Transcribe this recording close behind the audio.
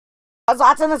I was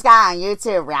watching this guy on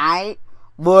YouTube, right?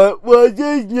 What was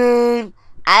his name?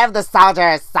 I have the soldier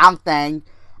or something.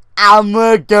 I'm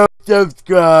gonna go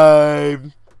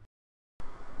subscribe.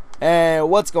 Hey,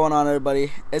 what's going on,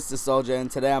 everybody? It's the Soldier,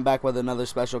 and today I'm back with another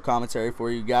special commentary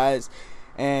for you guys.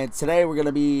 And today we're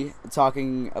gonna be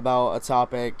talking about a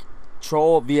topic: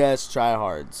 troll vs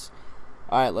tryhards.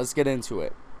 Alright, let's get into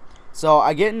it. So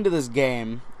I get into this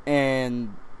game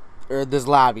or this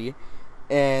lobby,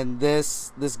 and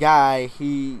this guy,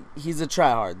 he's a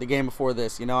tryhard. The game before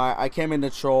this, you know, I came into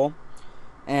troll,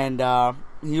 and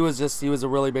he was a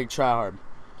really big tryhard.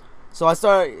 So I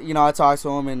talked to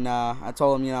him, and I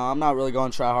told him, I'm not really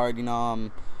going tryhard,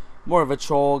 I'm more of a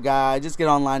troll guy. I just get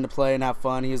online to play and have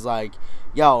fun. He's like,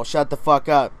 yo, shut the fuck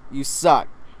up, you suck.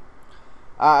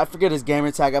 I forget his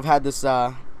gamer tag. I've had this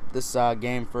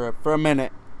game for a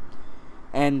minute,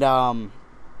 and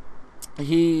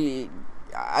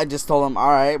I just told him,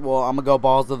 alright, well, I'm gonna go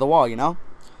balls to the wall,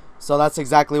 So that's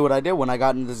exactly what I did when I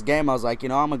got into this game. I was like, I'm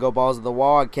gonna go balls to the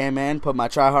wall. I came in, put my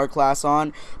tryhard class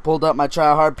on, pulled up my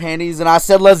tryhard panties, and I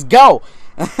said, let's go.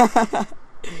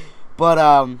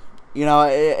 But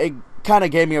it kind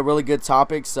of gave me a really good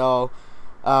topic. So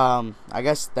I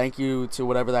guess thank you to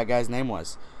whatever that guy's name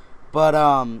was. But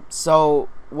so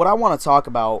what I want to talk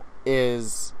about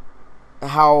is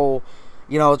how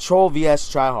troll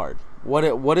vs tryhard.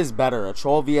 What is better, a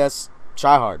troll vs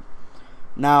tryhard?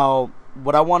 Now,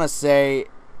 what I want to say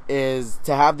is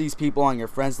to have these people on your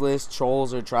friends list,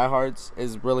 trolls or tryhards,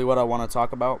 is really what I want to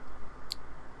talk about.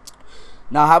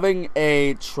 Now, having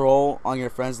a troll on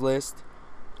your friends list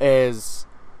is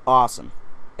awesome.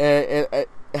 It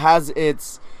has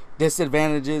its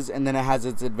disadvantages, and then it has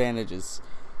its advantages.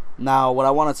 Now, what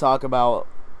I want to talk about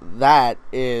that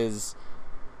is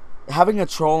having a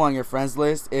troll on your friends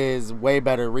list is way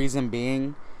better. Reason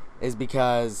being is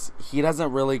because he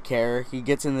doesn't really care. He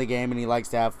gets in the game and he likes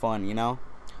to have fun,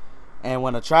 And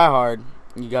when you got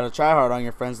a tryhard on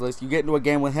your friends list, you get into a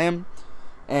game with him,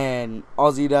 and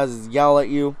all he does is yell at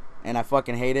you, and I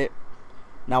fucking hate it.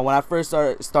 Now, when I first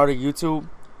started YouTube,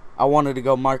 I wanted to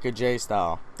go Market J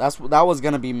style. That was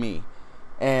gonna be me,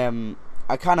 and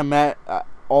I kind of met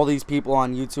all these people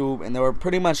on YouTube, and they were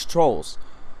pretty much trolls,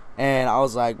 and I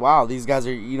was like, wow, these guys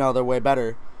are, they're way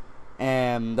better,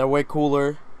 and they're way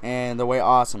cooler, and they're way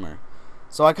awesomer.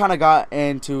 So I kind of got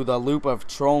into the loop of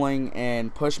trolling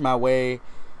and pushed my way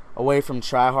away from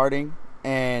tryharding,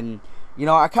 and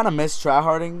I kind of miss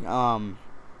tryharding,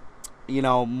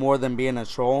 more than being a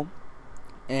troll.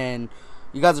 And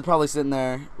you guys are probably sitting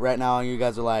there right now, and you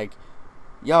guys are like,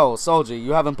 yo, Soldier,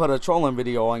 you haven't put a trolling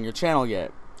video on your channel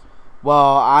yet.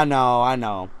 Well, I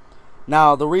know.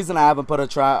 Now, the reason I haven't put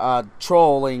a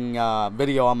trolling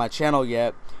video on my channel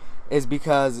yet is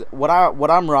because what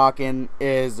I'm rocking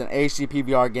is an HD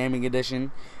PVR gaming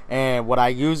edition, and what I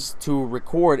use to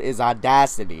record is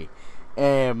Audacity,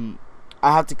 and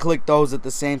I have to click those at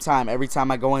the same time every time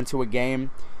I go into a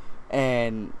game,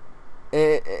 and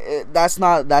that's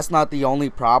not the only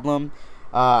problem.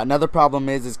 Another problem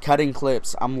is cutting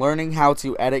clips. I'm learning how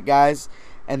to edit, guys,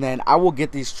 and then I will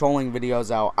get these trolling videos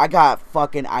out. I got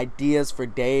fucking ideas for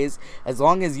days. As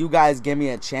long as you guys give me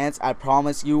a chance, I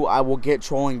promise you I will get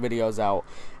trolling videos out.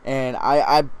 And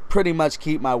I pretty much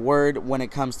keep my word when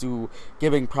it comes to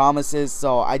giving promises.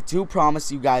 So I do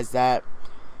promise you guys that.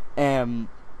 And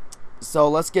so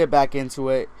let's get back into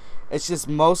it. It's just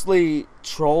mostly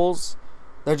trolls.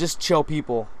 They're just chill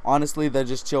people. Honestly, they're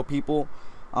just chill people.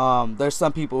 There's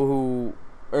some people who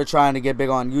are trying to get big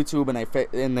on YouTube,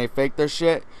 and they fake their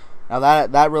shit. Now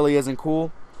that really isn't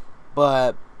cool,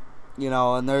 but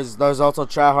and there's also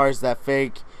tryhards that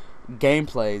fake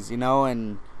gameplays,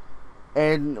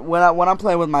 and when I'm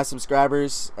playing with my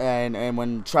subscribers, and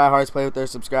when tryhards play with their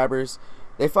subscribers,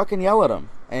 they fucking yell at them.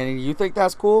 And you think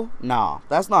that's cool? Nah,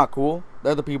 that's not cool.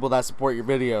 They're the people that support your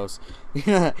videos.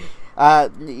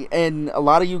 And a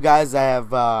lot of you guys that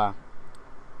have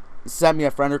sent me a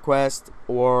friend request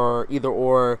or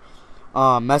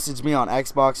message me on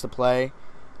Xbox to play.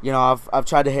 I've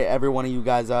tried to hit every one of you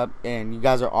guys up, and you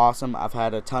guys are awesome. I've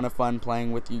had a ton of fun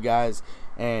playing with you guys,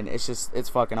 and it's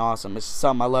fucking awesome. It's just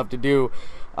something I love to do.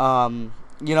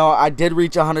 I did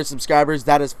reach 100 subscribers.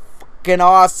 That is fucking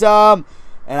awesome,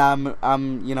 and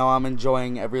I'm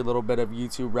enjoying every little bit of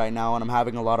YouTube right now, and I'm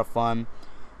having a lot of fun.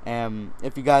 And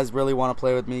if you guys really want to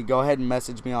play with me, go ahead and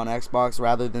message me on Xbox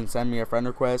rather than send me a friend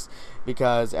request,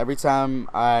 because every time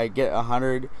I get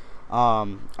 100,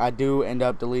 I do end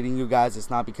up deleting you guys.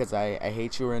 It's not because I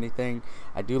hate you or anything.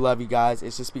 I do love you guys.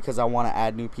 It's just because I want to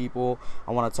add new people.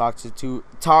 I want to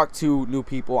talk to new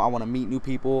people. I want to meet new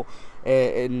people,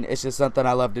 and it's just something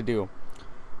I love to do.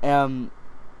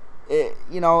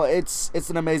 it's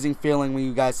an amazing feeling when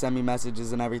you guys send me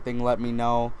messages and everything, let me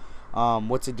know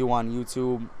what to do on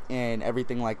YouTube and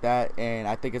everything like that, and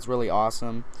I think it's really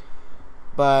awesome.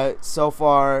 But so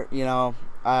far,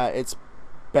 it's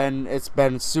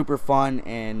been super fun,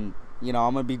 and I'm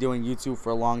gonna be doing YouTube for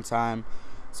a long time.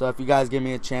 So if you guys give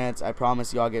me a chance, I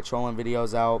promise you I'll get trolling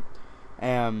videos out.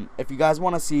 If you guys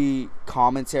want to see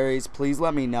commentaries, please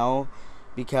let me know,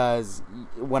 because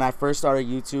when I first started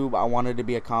YouTube, I wanted to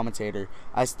be a commentator.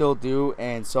 I still do,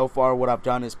 and so far what I've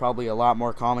done is probably a lot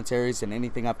more commentaries than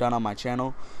anything I've done on my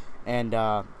channel. And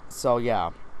so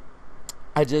yeah,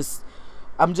 what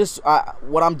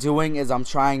I'm doing is I'm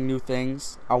trying new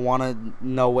things. I want to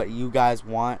know what you guys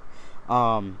want.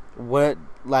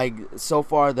 So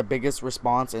far the biggest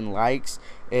response in likes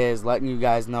is letting you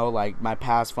guys know like my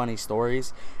past funny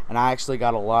stories, and I actually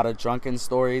got a lot of drunken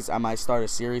stories. I might start a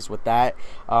series with that.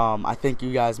 I think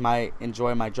you guys might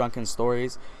enjoy my drunken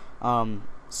stories.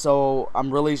 So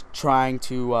I'm really trying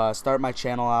to start my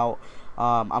channel out.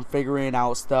 I'm figuring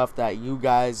out stuff that you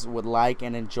guys would like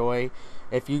and enjoy.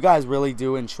 If you guys really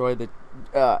do enjoy the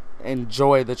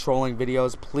trolling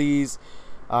videos, please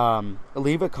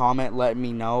leave a comment, let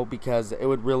me know, because it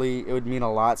would mean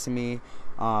a lot to me.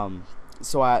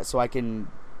 So I can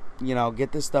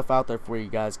get this stuff out there for you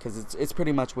guys, because it's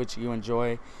pretty much what you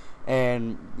enjoy.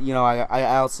 And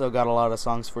I also got a lot of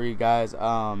songs for you guys.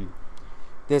 The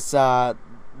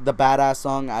badass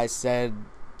song I said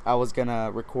I was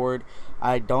gonna record,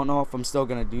 I don't know if I'm still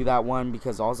gonna do that one,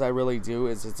 because all I really do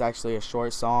is it's actually a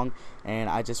short song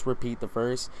and I just repeat the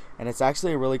verse, and it's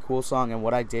actually a really cool song. And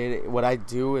what I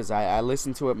do is I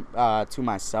listened to it to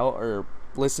myself, or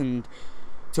listened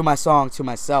to my song to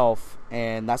myself,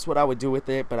 and that's what I would do with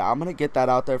it. But I'm gonna get that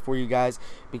out there for you guys,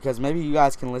 because maybe you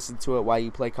guys can listen to it while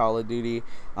you play Call of Duty,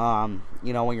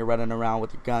 when you're running around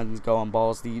with your guns going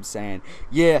balls deep, saying,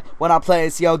 yeah, when I play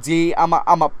COD, I'm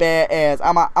a badass,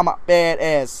 I'm a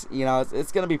badass.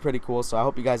 It's gonna be pretty cool. So I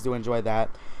hope you guys do enjoy that.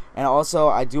 And also,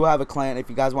 I do have a clan. If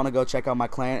you guys want to go check out my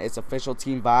clan, it's Official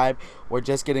Team Vibe. We're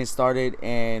just getting started,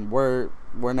 and we're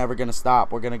never gonna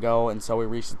stop. We're gonna go until we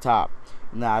reach the top.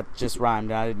 Nah, it just rhymed.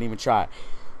 I didn't even try.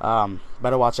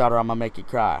 Better watch out, or I'm gonna make you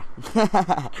cry.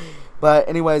 But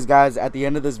anyways, guys, at the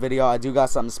end of this video, I do got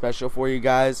something special for you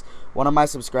guys. One of my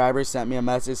subscribers sent me a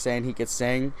message saying he could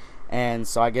sing, and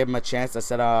so I gave him a chance. I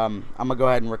said, I'm gonna go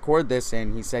ahead and record this,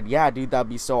 and he said, yeah, dude, that'd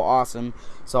be so awesome.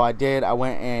 So I did. I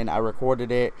went and I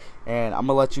recorded it, and I'm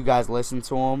gonna let you guys listen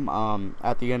to him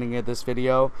at the ending of this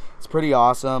video. It's pretty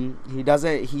awesome. He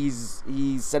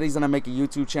said he's gonna make a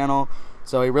YouTube channel,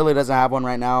 so he really doesn't have one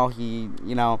right now.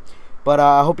 But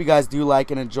I hope you guys do like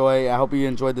and enjoy. I hope you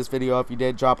enjoyed this video. If you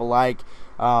did, drop a like,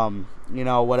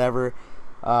 whatever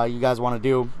you guys want to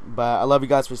do. But I love you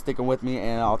guys for sticking with me,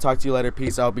 and I'll talk to you later.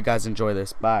 Peace. I hope you guys enjoy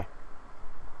this. Bye.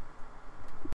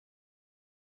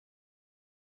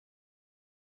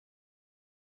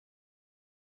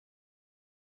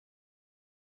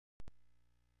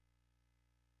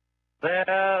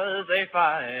 There's a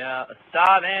fire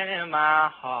starting in my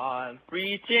heart,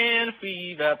 reaching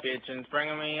fever pitch and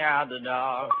bringing me out the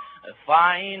dark.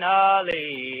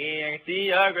 Finally, I can see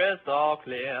your crystal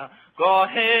clear. Go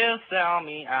ahead, sell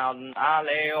me out and I'll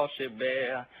lay your shit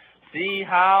bare. See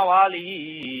how I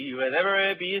leave with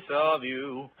every piece of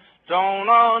you. Don't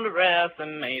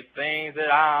underestimate things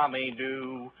that I may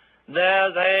do.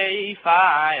 There's a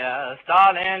fire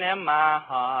starting in my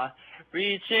heart,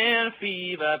 reaching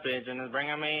fever pitch and it's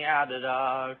bringing me out the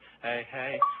dark. Hey,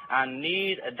 hey, I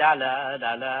need a dollar,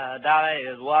 dollar, dollar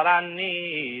is what I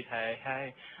need. Hey,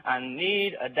 hey, I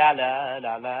need a dollar,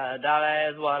 dollar, dollar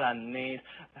is what I need.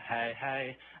 Hey,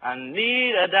 hey, I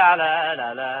need a dollar,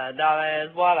 dollar, dollar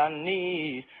is what I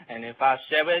need. And if I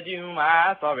share with you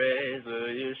my stories,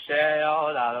 will you share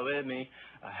your dollar with me?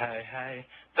 Hey, hey,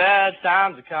 bad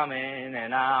times are coming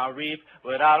and I'll reap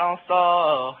what I don't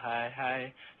sow. Hey,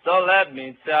 hey, so let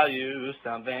me tell you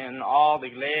something, all the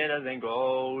glitters and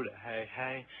gold. Hey,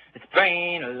 hey, it's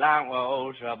been a long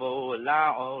old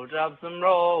troublesome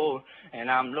road,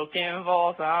 and I'm looking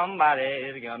for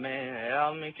somebody to come in and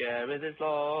help me carry this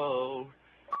load.